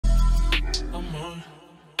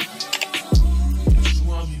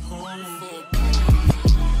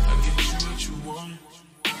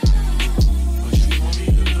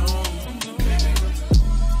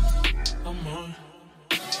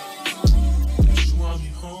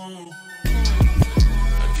Wait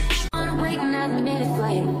another minute for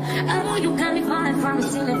you. I know you got me falling from the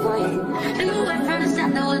ceiling for you. And you went from the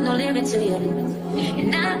start, there was no limit to you.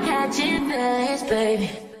 And I'm catching feelings,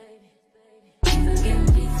 baby.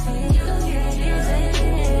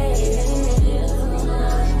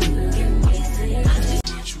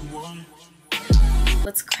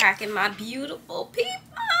 What's cracking, my beautiful people?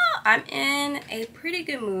 I'm in a pretty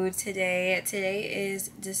good mood today. Today is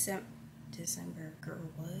December, girl,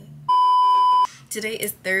 what? Today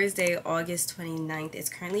is Thursday, August 29th. It's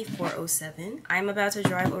currently 4:07. I'm about to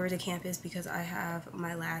drive over to campus because I have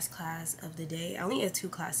my last class of the day. I only had 2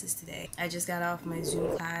 classes today. I just got off my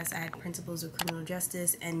Zoom class. I had Principles of Criminal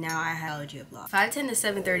Justice, and now I have Biology of Law. 5:10 to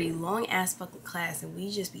 7:30, long ass fucking class, and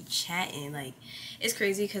we just be chatting. Like, it's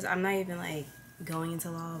crazy because I'm not even like going into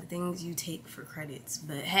law, things you take for credits,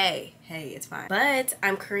 but hey, it's fine. But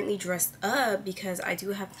I'm currently dressed up because I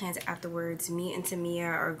do have plans afterwards. Me and Tamia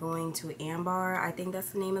are going to Ambar. I think that's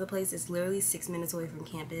the name of the place. It's literally 6 minutes away from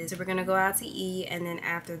campus. So we're gonna go out to eat, and then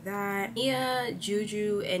after that, Nia,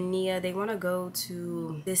 Juju, and Nia, they want to go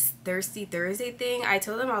to this Thirsty Thursday thing. I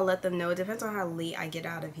told them I'll let them know. It depends on how late I get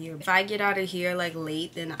out of here. If I get out of here like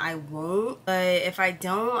late, then I won't, but if I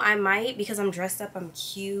don't, I might, because I'm dressed up, I'm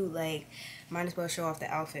cute, like might as well show off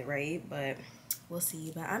the outfit, right? But we'll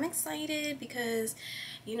see. But I'm excited because,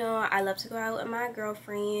 you know, I love to go out with my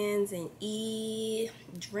girlfriends and eat,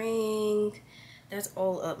 drink. That's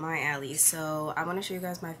all up my alley. So I want to show you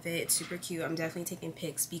guys my fit. It's super cute. I'm definitely taking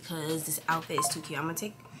pics because this outfit is too cute. I'm gonna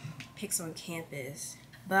take pics on campus.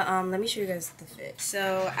 But let me show you guys the fit.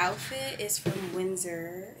 So outfit is from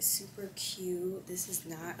Windsor. Super cute. This is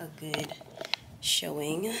not a good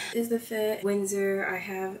showing. This is the fit. Windsor. I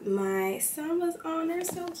have my sambas on. They're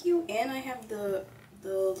so cute. And I have the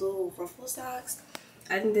little ruffle socks.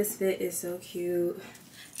 I think this fit is so cute.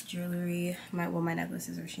 Jewelry. My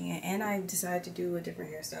necklaces are SHEIN. And I decided to do a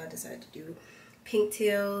different hairstyle. I decided to do pink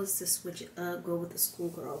tails to switch it up, go with the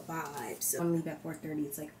schoolgirl vibe. So I'm gonna leave at 4:30.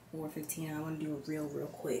 It's like 4:15. I want to do it real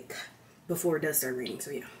quick before it does start raining, so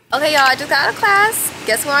yeah. Okay, y'all, I just got out of class.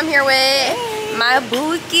 Guess who I'm here with? Hey. My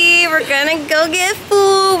bookie. We're gonna go get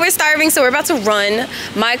food. We're starving, so we're about to run.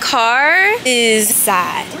 My car is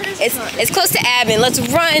sad. It's close to Abbott. Let's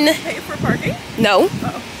run. Pay for parking? No.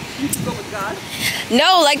 Uh-oh. You can go with God?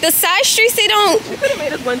 No, like the side streets, they don't. You could have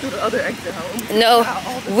made us run through the other exit home. No,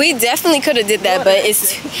 we definitely could have did that, but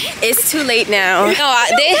it's too late now. No,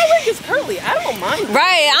 my wig is curly. I don't mind.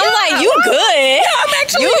 Right, I'm like, you good. Yeah, I'm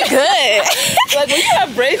actually. You good. Like when you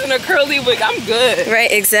have braids and a curly wig, I'm good.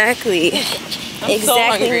 Right, exactly. I'm so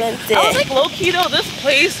hungry. I was like, low key though, this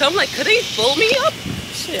place. I'm like, could they fill me up?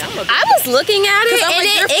 Shit, I was looking at it, and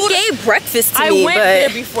like, it gave breakfast to me. I went there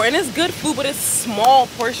before, and it's good food, but it's small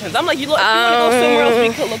portions. I'm like, you look, if you want to go somewhere else,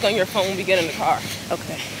 we could look on your phone when we get in the car.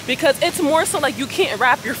 Okay. Because it's more so like you can't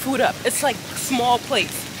wrap your food up. It's like small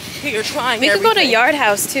plates. Here, you're trying. We could go to Yard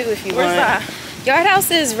House too if you want. Where's that? Yard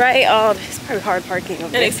House is right. Oh, it's probably hard parking over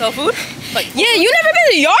there. And they sell food? Like, yeah, you never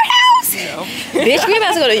been to Yard House? No. Bitch, we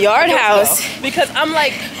about to go to Yard House. Because I'm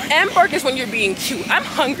like, Amberg is when you're being cute. I'm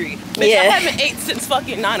hungry. Bitch, yeah. I haven't ate since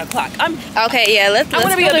fucking 9 o'clock. Okay, yeah, let's go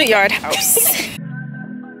to Yard House.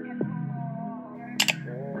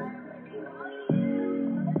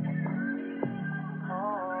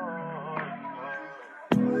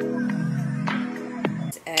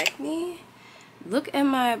 Acne. Look at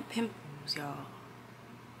my pimples, y'all.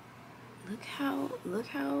 Look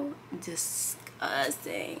how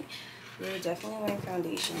disgusting. We're definitely wearing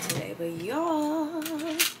foundation today, but y'all,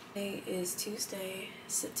 today is Tuesday,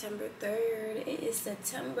 September 3rd. It is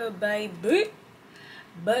September, baby.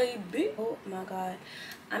 Oh my god,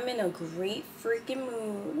 I'm in a great freaking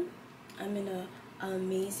mood. I'm in an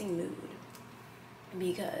amazing mood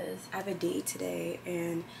because I have a date today,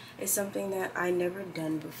 and it's something that I never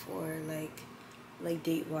done before, like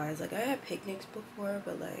date wise. Like I had picnics before,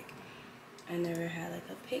 but like I never had like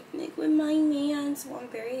a picnic with my man, so I'm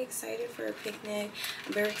very excited for a picnic.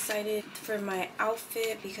 I'm very excited for my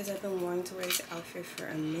outfit because I've been wanting to wear this outfit for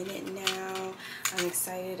a minute now. I'm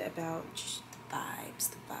excited about just the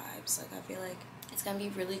vibes. Like I feel like it's gonna be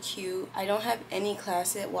really cute. I don't have any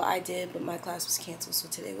class yet. Well, I did, but my class was canceled, so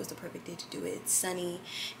today was the perfect day to do it. It's sunny,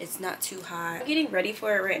 it's not too hot. I'm getting ready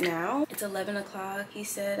for it right now. It's 11 o'clock. He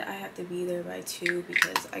said I have to be there by 2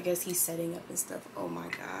 because I guess he's setting up and stuff. Oh my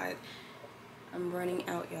god, I'm running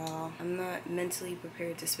out, y'all. I'm not mentally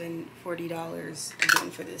prepared to spend $40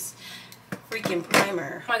 again for this freaking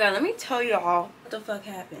primer. Oh my god, let me tell y'all what the fuck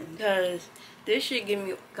happened, because this shit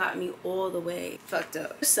got me all the way fucked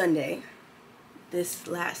up. Sunday, this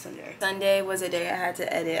last Sunday. Sunday was a day I had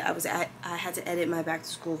to edit. I had to edit my back to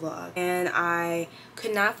school vlog, and I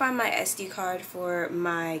could not find my SD card for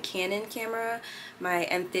my Canon camera, my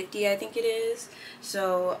M50 I think it is.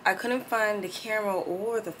 So I couldn't find the camera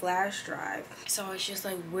or the flash drive. So I was just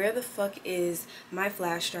like, where the fuck is my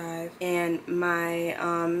flash drive and my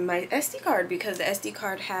my SD card, because the SD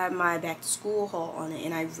card had my back to school haul on it,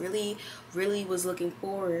 and I really was looking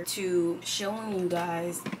forward to showing you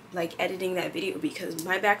guys, like, editing that video, because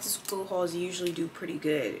my back to school hauls usually do pretty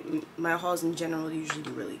good. My hauls in general usually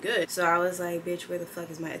do really good. So I was like, bitch, where the fuck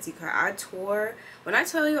is my SD card? When I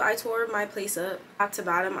tell you I tore my place up top to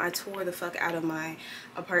bottom, I tore the fuck out of my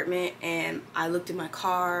apartment, and I looked in my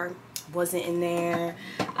car, wasn't in there.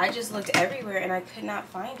 I just looked everywhere and I could not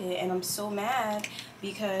find it, and I'm so mad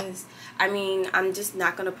because, I mean, I'm just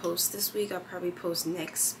not gonna post this week. I'll probably post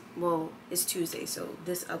next, well, it's Tuesday, so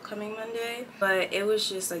this upcoming Monday. But it was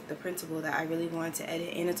just like the principle that I really wanted to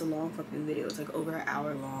edit, and it's a long fucking video. It's like over an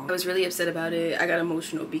hour long. I was really upset about it. I got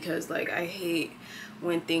emotional because, like, I hate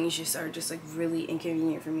when things just are just like really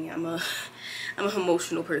inconvenient for me. I'm an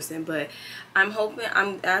emotional person, but I'm hoping,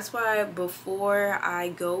 that's why before I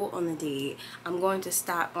go on the date, I'm going to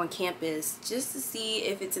stop on campus just to see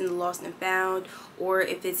if it's in the lost and found, or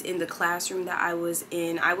if it's in the classroom that I was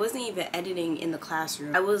in. I wasn't even editing in the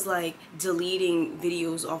classroom. I was like deleting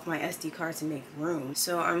videos off my SD card to make room.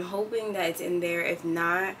 So I'm hoping that it's in there. If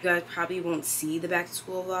not, you guys probably won't see the back to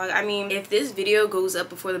school vlog. I mean, if this video goes up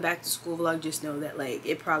before the back to school vlog, just know that, like,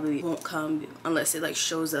 it probably won't come unless it like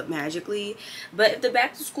shows up magically. But if the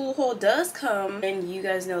back to school haul does come, then you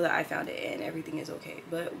guys know that I found it and everything is okay.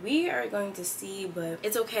 But we are going to see. But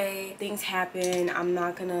it's okay, things happen. I'm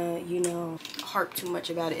not gonna, you know, harp too much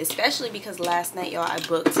about it, especially because last night, y'all, I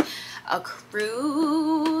booked a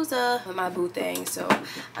cruise with my boo thing. So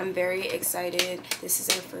I'm very excited. This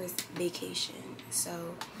is our first vacation,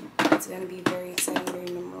 so it's gonna be very exciting, very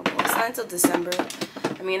memorable. It's not until December.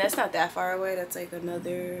 I mean, that's not that far away. That's like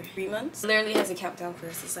another 3 months. It literally has a countdown for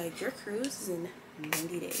us. It's like, your cruise is in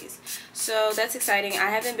 90 days. So that's exciting.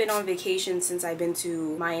 I haven't been on vacation since I've been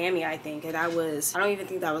to Miami, I think. And I don't even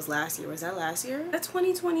think that was last year. Was that last year? That's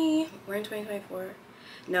 2020. We're in 2024.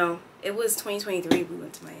 No, it was 2023 we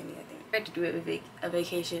went to Miami, I think. I had to do a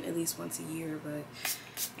vacation at least once a year, but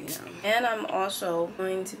you know. And I'm also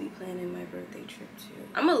going to be planning my birthday trip too.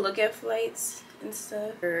 I'm gonna look at flights and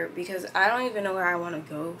stuff, because I don't even know where I want to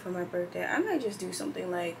go for my birthday. I might just do something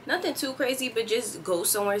like nothing too crazy, but just go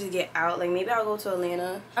somewhere to get out. Like, maybe I'll go to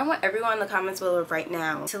Atlanta. I want everyone in the comments below right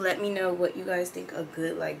now to let me know what you guys think a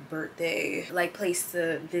good like birthday like place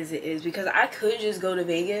to visit is, because I could just go to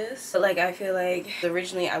Vegas, but like I feel like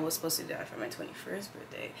originally I was supposed to do that for my 21st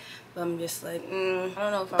birthday, but I'm just like, I don't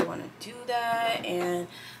know if I want to do that. And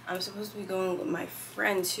I'm supposed to be going with my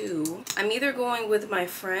friend too. I'm either going with my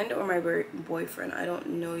friend or my boyfriend. I don't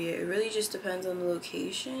know yet. It really just depends on the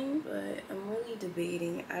location, but I'm really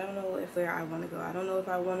debating. I don't know where I want to go. I don't know if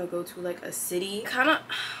I want to go to like a city kind of,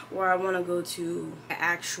 or I want to go to an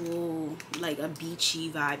actual like a beachy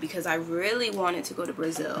vibe, because I really wanted to go to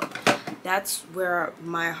Brazil. That's where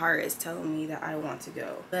my heart is telling me that I want to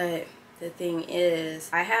go. But the thing is,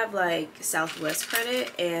 I have like Southwest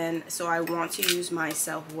credit, and so I want to use my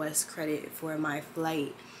Southwest credit for my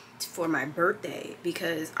flight for my birthday,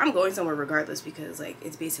 because I'm going somewhere regardless, because like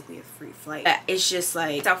it's basically a free flight. It's just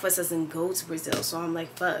like Southwest doesn't go to Brazil, so I'm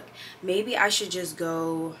like, fuck, maybe I should just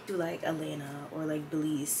go to like Atlanta or like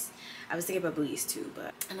Belize. I was thinking about Belize too,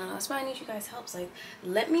 but I don't know. That's why I need you guys' help. Like,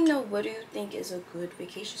 let me know, what do you think is a good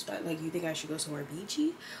vacation spot? Like, you think I should go somewhere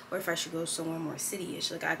beachy, or if I should go somewhere more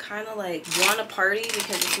city-ish? Like, I kind of like want to party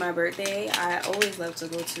because it's my birthday. I always love to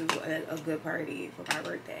go to a good party for my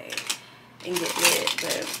birthday and get lit,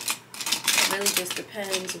 but it really just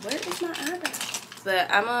depends. Where is my eyebrow?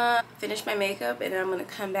 But I'm gonna finish my makeup and I'm gonna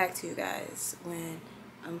come back to you guys when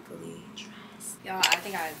I'm fully dressed. Y'all, I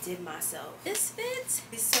think I did myself. This fit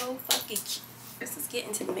is so fucking cute. Let's get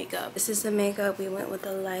into the makeup. This is the makeup. We went with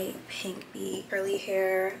the light pink beat. Curly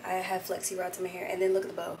hair. I have flexi rods in my hair. And then look at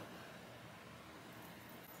the bow.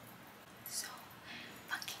 So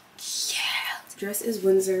fucking cute. Dress is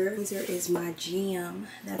Windsor. Windsor is my jam.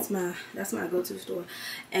 That's my go-to store.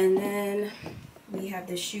 And then we have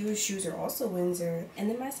the shoes. Shoes are also Windsor. And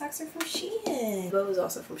then my socks are from SHEIN. Bow is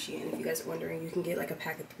also from SHEIN. If you guys are wondering, you can get like a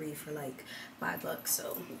pack of 3 for like $5.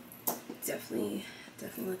 So definitely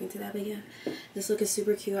look into that. But yeah, this look is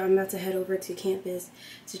super cute. I'm about to head over to campus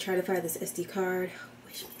to try to find this SD card.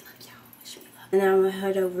 Wish me luck, y'all. Wish me luck. And now I'm gonna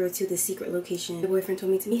head over to the secret location my boyfriend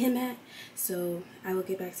told me to meet him at. So I will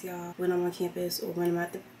get back to y'all when I'm on campus or when I'm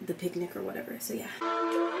at the picnic or whatever. So yeah.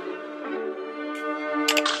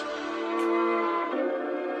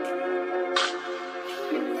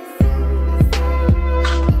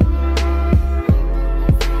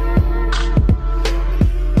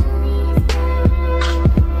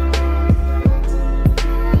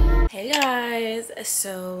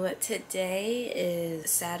 today is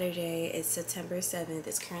Saturday. It's September 7th.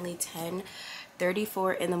 It's currently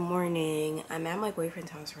 10:34 in the morning. I'm at my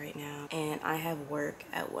boyfriend's house right now and I have work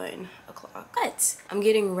at 1 o'clock. But I'm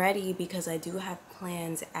getting ready because I do have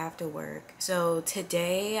plans after work. So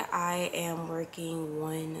today I am working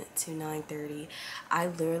 1 to 9:30. I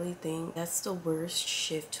literally think that's the worst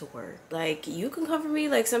shift to work. Like, you can come for me,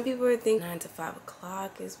 like some people would think 9 to 5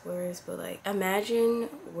 o'clock is worse, but like imagine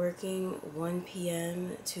working 1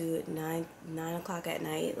 p.m. to 9 o'clock at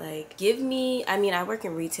night. Like, give me, I mean, I work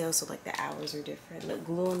in retail, so like the hours are different. Look,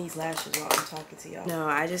 glue on these lashes while I'm talking to y'all. No,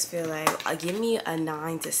 I just feel like give me a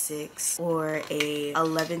 9 to 6 or a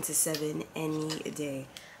 11 to 7 any day.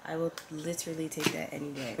 I will literally take that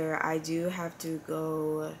any day. I do have to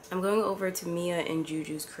go, I'm going over to Mia and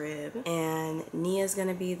Juju's crib and Nia's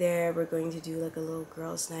gonna be there. We're going to do like a little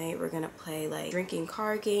girls night. We're gonna play like drinking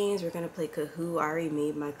card games. We're gonna play Kahoot. I already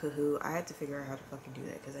made my Kahoot. I had to figure out how to fucking do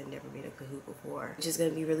that because I never made a Kahoot before, which is gonna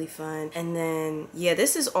be really fun. And then yeah,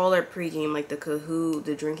 this is all our pregame, like the Kahoot,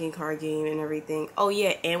 the drinking card game and everything. Oh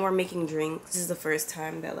yeah, and we're making drinks. This is the first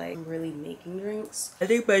time that like I'm really making drinks. I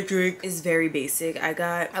think my drink is very basic.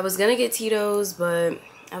 I was gonna get Tito's, but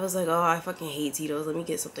I was like, oh, I fucking hate Tito's. Let me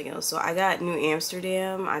get something else. So I got New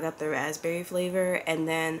Amsterdam. I got the raspberry flavor. And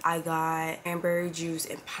then I got cranberry juice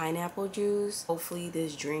and pineapple juice. Hopefully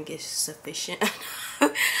this drink is sufficient.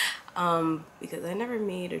 Because I never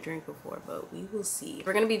made a drink before, but we will see.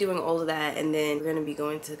 We're gonna be doing all of that, and then we're gonna be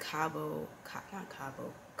going to Capo.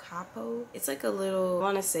 It's like a little, I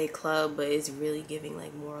want to say club, but it's really giving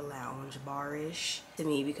like more lounge bar-ish to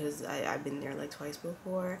me because I've been there like twice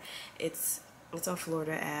before. It's on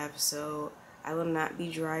Florida Ave, so I will not be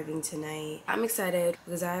driving tonight. I'm excited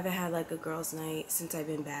because I haven't had like a girls' night since I've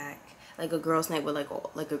been back. Like a girls' night with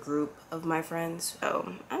like a group of my friends.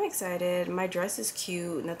 So I'm excited. My dress is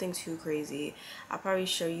cute, nothing too crazy. I'll probably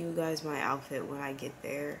show you guys my outfit when I get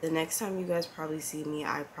there. The next time you guys probably see me,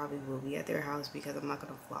 I probably will be at their house because I'm not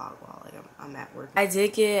gonna vlog while like I'm at work. I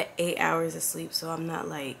did get 8 hours of sleep, so I'm not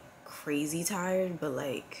like crazy tired, but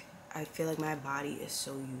like I feel like my body is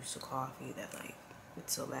so used to coffee that like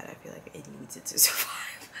it's so bad I feel like it needs it to survive.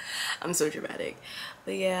 I'm so dramatic.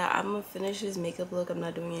 But yeah, I'm gonna finish this makeup look. I'm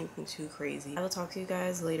not doing anything too crazy. I will talk to you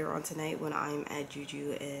guys later on tonight when I'm at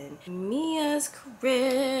Juju and Mia's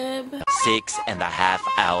crib. 6.5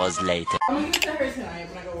 hours later. I'm gonna get to her tonight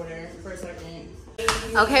when I go over there for a second.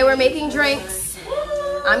 Okay, we're making drinks.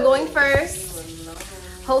 I'm going first.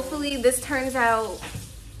 Hopefully this turns out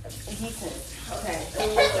decent. Okay,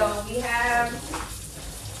 so we have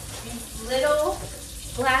these little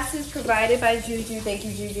glasses provided by Juju. Thank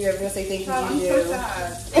you, Juju. Everyone say thank you, Juju.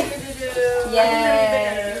 Thank you, Juju.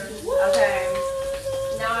 Yes. Okay.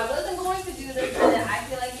 Now I wasn't going to do this, but I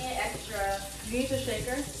feel like getting extra. You need a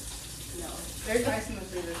shaker? No. There's ice in the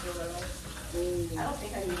freezer too, though. I don't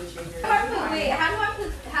think I need a shaker. Wait,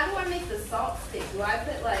 how do I make the salt stick? Do I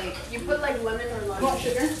put like, you put like lemon or lime? Want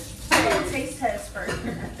sugar? Taste test first. I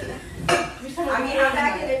mean, how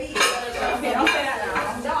bad can it be? Okay, don't say that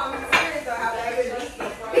now. No, I'm serious though. How bad can it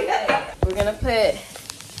be? We're gonna put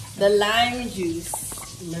the lime juice.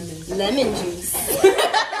 Lemon juice.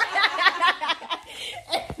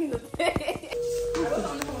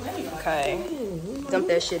 Okay. Dump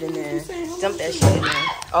that shit in there. Dump that shit in there.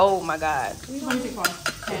 Oh my god.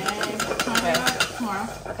 Tomorrow.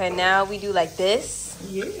 Okay, now we do like this.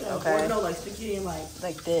 Yeah. Okay. Or no, like spaghetti and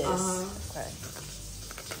like this. Okay.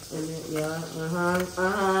 And then, yeah.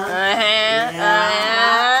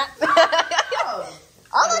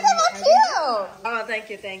 Oh my god, how cute! Oh, thank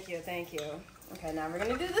you. Okay, now we're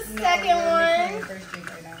gonna do the second one.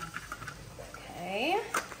 Okay.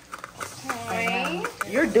 Okay.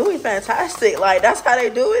 You're doing fantastic. Like, that's how they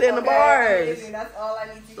do it in the bars. That's all I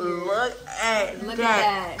need to do. Look at Look that.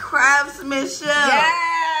 at that. Craftsmanship.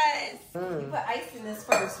 Yes! You put ice in this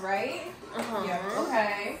first, right? Yeah.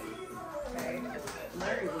 Okay.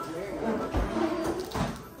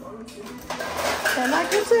 And I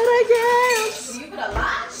can say it again. You put a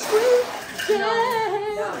lot? Sweet jazz.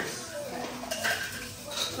 No.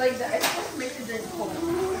 Like the ice just makes the drink cold.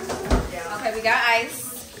 Yeah. Okay, we got ice.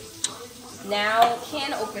 Now,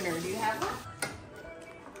 can opener. Do you have one?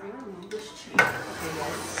 Okay, yes.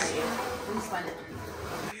 Let me slide it.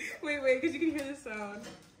 Wait, because you can hear the sound.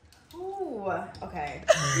 Ooh, okay.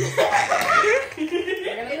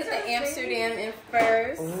 We're gonna put the Amsterdam in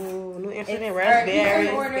first. Ooh, New Amsterdam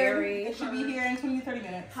raspberry. It should be here in 20 to 30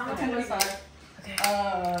 minutes. How much Okay. was it?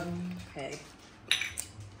 Okay.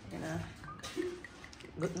 Gonna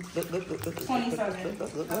 27.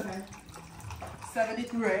 Okay.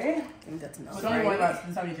 73. That's enough. It's only one less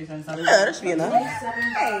than 73 cents. Yeah, that should be enough.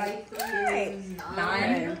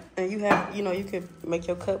 9. And you have, you know, you could make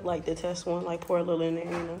your cup like the test one, like pour a little in there,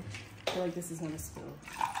 you know. I feel like this is gonna spill.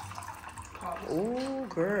 Ooh,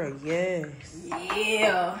 girl, yes.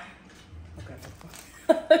 Yeah. Okay.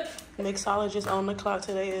 Mixologist on the clock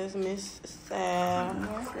today is Miss Sal.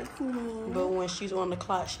 But when she's on the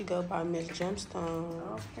clock, she go by Miss Gemstone.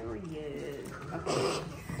 Oh, period. Okay.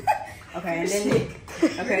 Okay, and then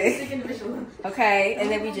okay,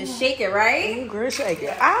 and then we just shake it, right? Ooh, girl, shake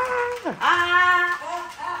it.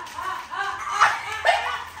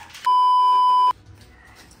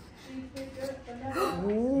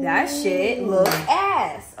 That shit look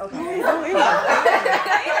ass. Okay.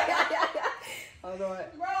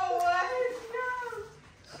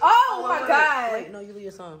 Oh my god. Wait, no, you leave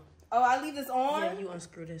this on. Oh, I leave this on? Yeah, you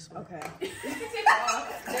unscrew this one. Okay. You can take it off.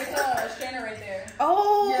 There's a strainer right there.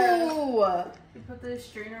 Oh. Yeah. You put the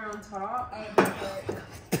strainer on top.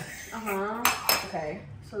 Okay.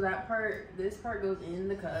 So that part, this part goes in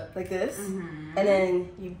the cup like this, and then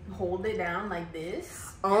you hold it down like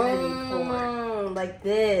this, and then you pour like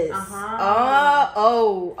this.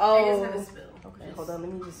 Oh. I just have a spill. Okay, hold on.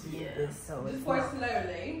 Let me just use this so it's pour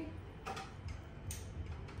slowly.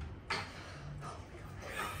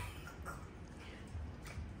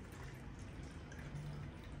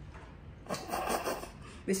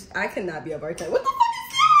 I cannot be a bartender. What the fuck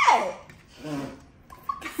is that?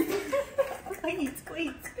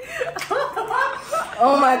 Squeeze.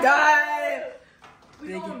 Oh my god.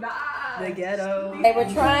 The ghetto. Okay, we're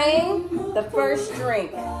trying the first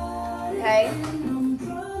drink. Okay.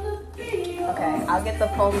 Okay, I'll get the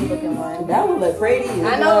foamy looking one. That would look pretty.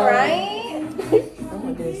 I know, right? I'm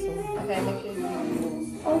gonna get this one. Okay, make sure you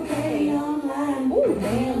okay. Ooh,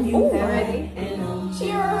 damn, you ready?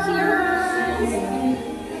 Cheers.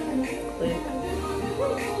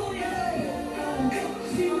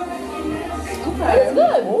 Okay. It's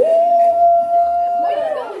good. Ooh.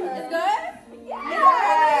 It's good?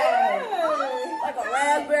 Yeah. Like a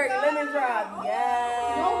raspberry lemon drop. Yeah.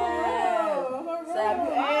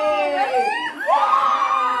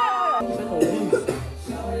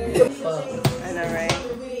 I know, right?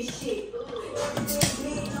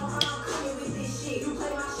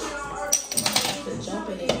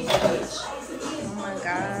 Oh my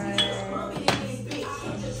god.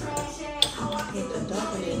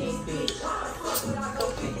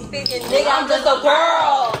 Nigga, I'm just a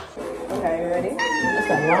girl. Okay, you ready? That's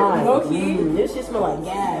a lie. This shit smell like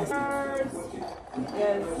gas.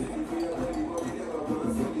 Yes.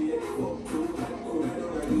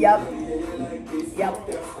 Yep.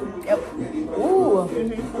 Ooh.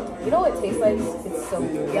 You know what it tastes like? It's so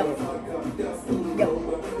good. Yep.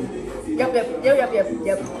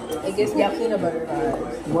 It gives me peanut butter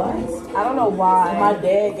vibes. What? I don't know why. My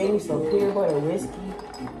dad gave me some peanut butter whiskey.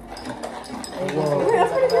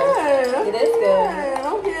 That's pretty good. It is good.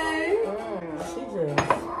 Okay. She just...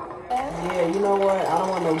 Yeah, you know what? I don't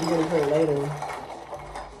want no good her later.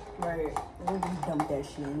 Right. We'll just dump that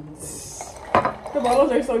shit. The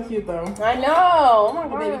bottles are so cute though. I know. Oh my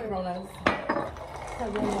god. Baby Coronas.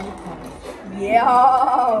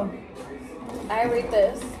 Yeah. I rate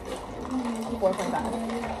this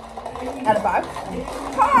 4.5 out of 5.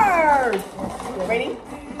 Hard. Ready?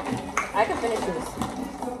 I can finish this.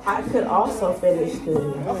 I could also finish this.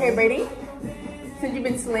 Okay, Brady. Since you've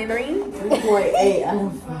been slandering, 3.8 out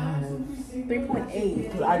of 5. 3.8.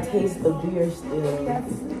 Because I taste the beer still.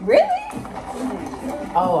 Really?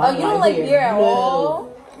 Oh, you don't like beer at all?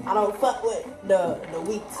 I don't fuck with the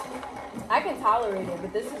wheat. I can tolerate it,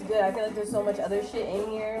 but this is good. I feel like there's so much other shit in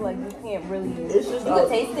here. Like, you can't really... It's just... You can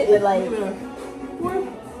taste it, but like...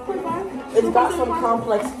 4.5. It's got some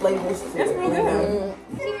complex flavors to it. It's real good.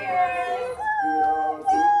 Cheers!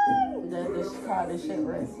 It's called the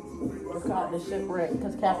shipwreck. It's called the shipwreck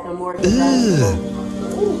because Captain Morgan.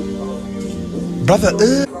 Brother,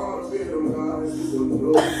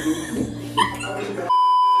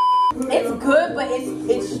 It's good, but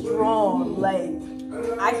it's strong. Like,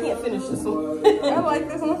 I can't finish this one. I like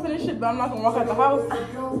this. I'm gonna finish it, but I'm not gonna walk out the house.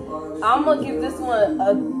 I'm gonna give this one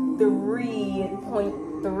a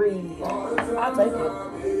 3.3. I'll take it.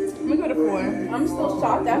 I'm gonna go to 4. I'm still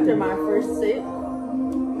shocked after my first sip.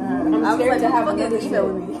 I'm I was scared like, to have fucking another email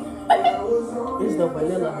sip. with me. It's the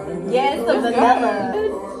vanilla. Yeah, it's the vanilla.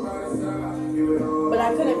 But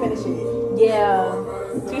I couldn't finish it. Yeah.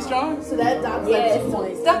 Too strong? So that doc's Yeah, like 2 it's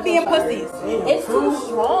points. Stop being pussies. It's too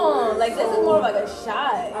strong. Like, this is more like a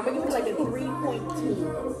shot. I'm gonna give it like a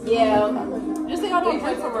 3.2. Yeah. Just thing I don't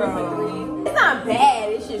drink for real. It's not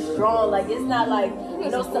bad. It's just strong. Like it's not like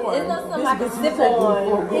it's not something I can sip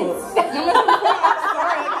on. It's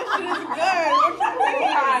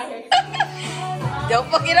Don't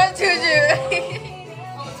fuck it up, Juju.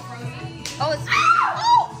 Oh, it's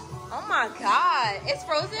oh my god, it's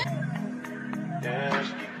frozen.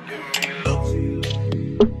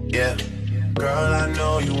 Yeah, girl, I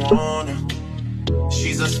know you wanna.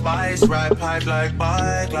 She's a spice, ride pipe like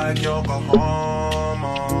bike, like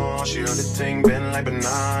Yokohama. She heard the thing bend like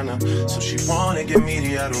banana, so she wanna give me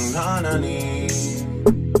the adunanani.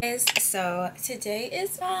 So today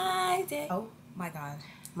is Friday. Oh my god,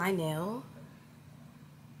 my nail.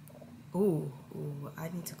 Ooh, I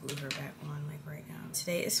need to glue her back on like right now.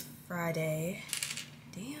 Today is Friday.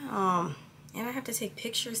 Damn. And I have to take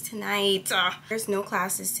pictures tonight. There's no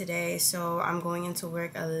classes today, so I'm going into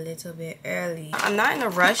work a little bit early. I'm not in a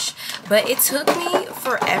rush, but it took me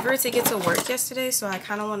forever to get to work yesterday, so I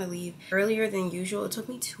kind of want to leave earlier than usual. It took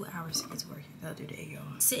me 2 hours to get to work the other day,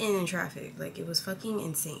 y'all. Sitting in traffic, like it was fucking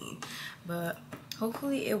insane. But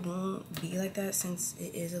hopefully it won't be like that since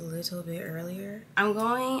it is a little bit earlier. I'm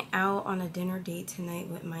going out on a dinner date tonight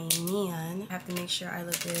with my man. I have to make sure I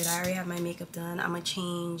look good. I already have my makeup done. I'm gonna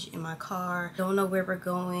change in my car. Don't know where we're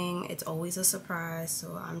going. It's always a surprise,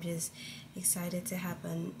 so I'm just excited to have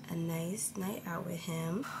a nice night out with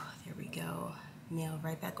him. There we go. Nail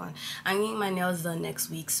right back on. I'm getting my nails done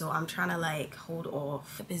next week, so I'm trying to like hold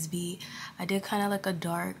off. This beat, I did kind of like a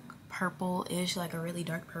dark purple-ish, like a really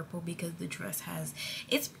dark purple, because the dress has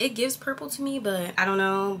it gives purple to me, but I don't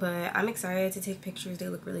know. But I'm excited to take pictures. They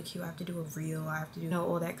look really cute. I have to do a reel. I have to do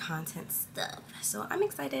all that content stuff, so I'm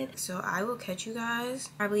excited. So I will catch you guys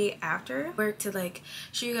probably after work to like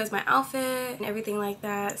show you guys my outfit and everything like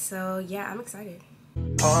that. So yeah, I'm excited.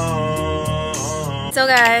 So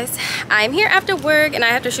guys, I'm here after work and I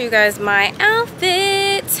have to show you guys my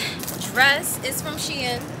outfit. Dress is from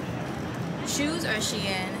SHEIN, shoes are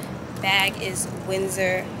SHEIN, bag is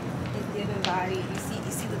Windsor. It's giving body. You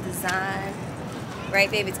see the design, right,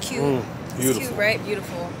 babe? It's cute. It's cute, right?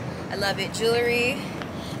 Beautiful. I love it. Jewelry.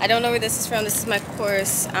 I don't know where this is from. This is my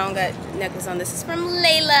course. I don't got necklace on. This is from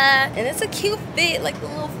Layla, and it's a cute fit, like the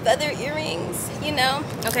little feather earrings, you know.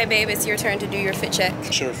 Okay, babe, it's your turn to do your fit check.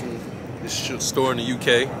 Shirt from this store in the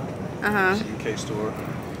UK. It's a UK store.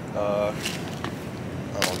 I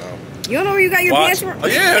don't know. You don't know where you got your pants from? Oh,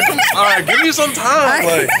 yeah, all right, give me some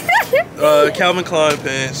time. Like Calvin Klein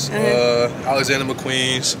pants, Alexander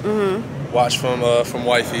McQueen's, watch from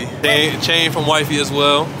Wifey, chain from Wifey as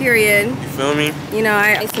well. Period. You feel me? You know,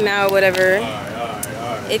 I ice them out or whatever. All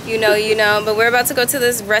right. If you know, you know. But we're about to go to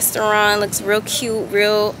this restaurant. Looks real cute,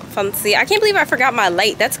 real fancy. I can't believe I forgot my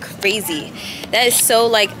light. That's crazy. That is so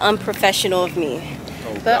like unprofessional of me.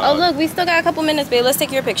 But oh look, we still got a couple minutes, babe. Let's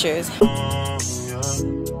take your pictures.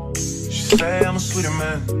 Say I'm a sweeter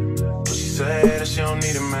man, but she say that she don't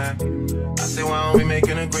need a man. I say why don't we make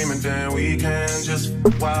an agreement, then we can just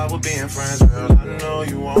while we're being friends. Girl, I know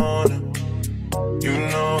you wanna, you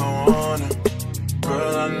know I wanna.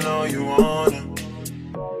 Girl, I know you wanna,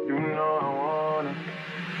 you know I wanna.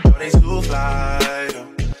 But they too fly, though.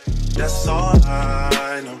 That's all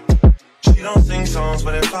I know. She don't sing songs,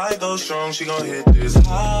 but if I go strong, she gon' hit this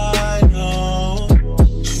high note.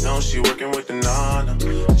 She knows she working with the nana.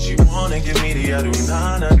 She wanna give me the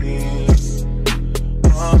adunanani.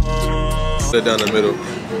 That down the middle.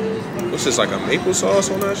 What's this, like a maple sauce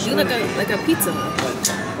on that shit? You like a pizza.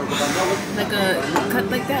 Like a cut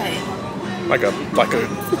like that. Like a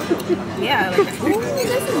Yeah, like a, ooh, this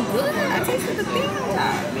is good. I tasted the thing on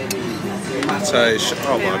top. tight.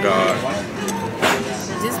 Oh my god.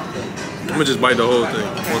 I'm gonna just bite the whole thing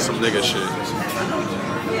on some nigga shit.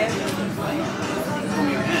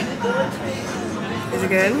 Is it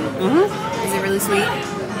good? Is it really sweet?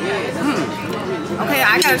 Okay,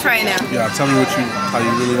 I gotta try it now. Yeah, tell me how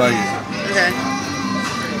you really like it. Okay.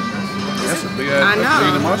 That's a big ass. I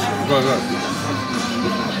know. Big mushroom. Go.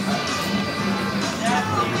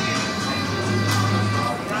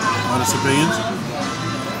 Honest opinions?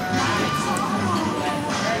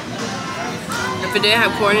 If it didn't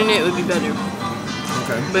have corn in it, it would be better.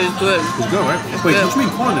 Okay. But it's good. It's good, right? It's Wait, good. what you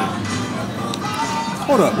mean corn in it?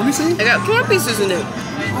 Hold up, let me see. I got corn pieces in it.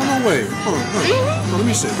 Oh, no, wait. Hold on, wait. Oh, let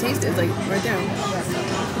me see. Taste it, like right down.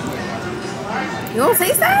 You don't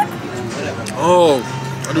taste that? Oh,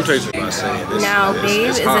 I do taste it. I'm not saying this. Now, Babe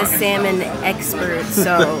it's is hot. a salmon expert,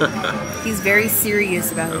 so he's very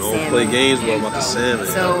serious about I his don't salmon. play games about the salmon.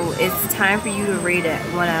 So it's time for you to rate it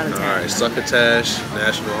 1 out of 10. All right, Succotash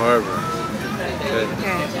National Harbor. Okay.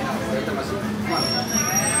 Okay.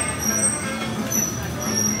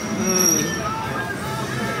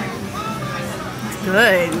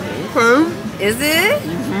 good. Okay. Is it?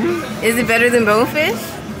 Is it better than bonefish?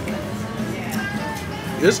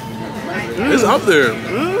 It's up there.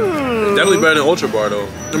 Definitely better than Ultra Bar though.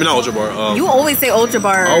 I mean not Ultra Bar. You always say Ultra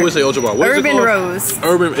Bar. I always say Ultra Bar. What is it Urban called? Rose.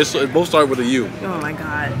 Urban. It both start with a U. Oh my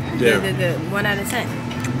god. Yeah. The 1 out of 10.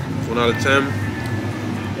 1 out of 10.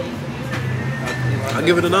 I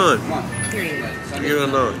give it a 9. Period. I give it a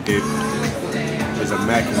 9. There's a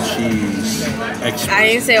mac and cheese expert. I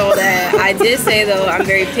didn't say all that. I did say though I'm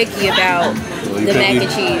very picky about the mac and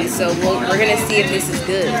cheese. So we're gonna see if this is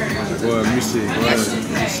good. Well, let me see. Let me see.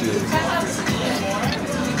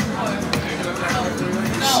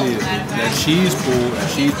 See it. That cheese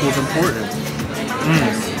pool's important.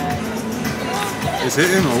 It's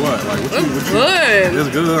hitting or what? Like what you? Good. It's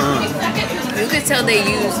good, huh? You could tell they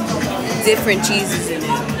use different cheeses in it.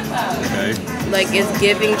 Okay. Like it's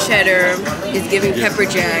giving cheddar, it's giving pepper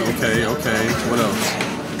jack. Okay. What else?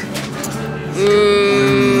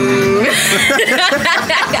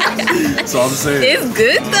 So I'm saying. It's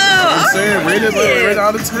good though. I'm saying rate it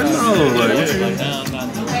out of 10 though. Like what you? Rate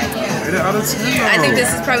it out of 10 though. I think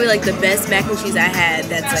this is probably like the best mac and cheese I had.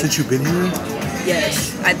 That's like. Since you've been here.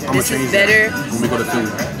 Yes. This is better. When we go to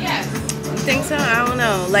Philly. You think so? I don't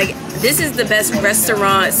know. Like this is the best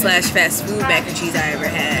restaurant / fast food mac and cheese I ever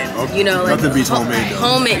had. Okay. You know, like nothing beats homemade though.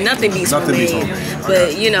 Homemade, nothing beats homemade.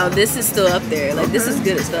 But you know, this is still up there. Like this is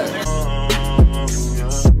good as fuck.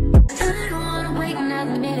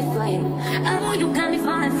 You got me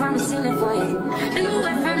falling from the ceiling for you. And you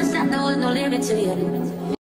went from the start, there was no limit to you.